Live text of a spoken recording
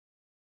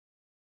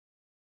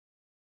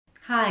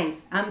Hi,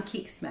 I'm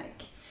Keeks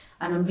Mc,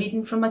 and I'm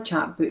reading from my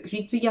chapbook,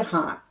 Read With Your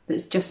Heart,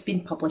 that's just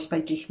been published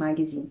by Dreich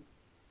magazine.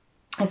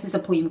 This is a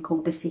poem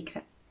called The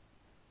Saicret.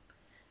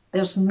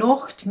 There's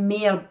nocht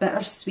mair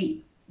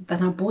bittersweet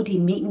than a body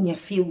making you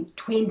feel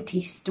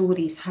 20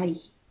 stories high.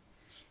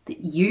 That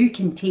you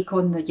can take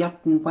on the yard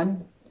and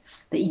win,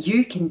 that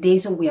you can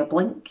dazzle with a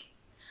blink,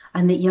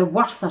 and that you're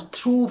worth a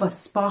trove of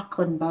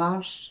sparkling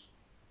bars.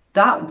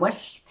 That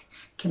wicht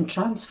can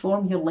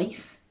transform your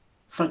life,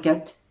 for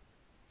good,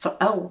 for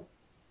ill,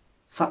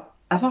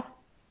 forever.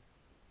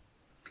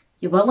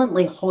 You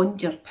willingly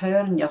hand your power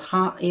and your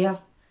heart air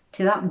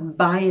to that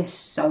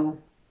biased soul.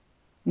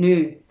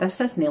 No,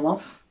 this isn't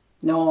love.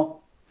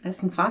 No,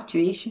 it's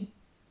infatuation.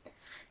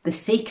 The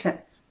sacred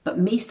but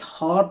most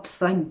hard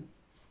thing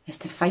is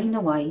to find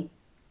a way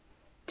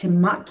to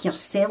make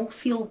yourself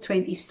feel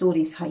 20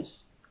 stories high.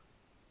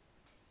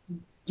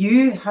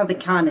 You have the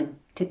cannon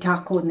to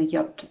tackle on the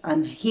yard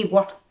and hae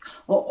worth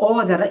of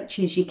all the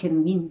riches you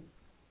can win.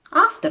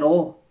 After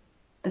all,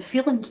 the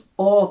feeling's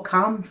all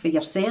calm for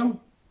yourself.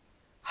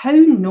 How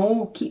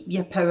no keep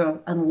your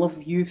power and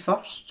love you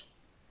first?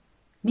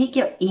 Make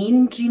your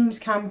own dreams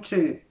come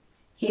true.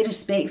 Hae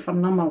respect for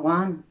number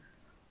one.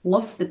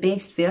 Love the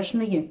best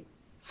version of you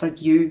for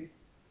you.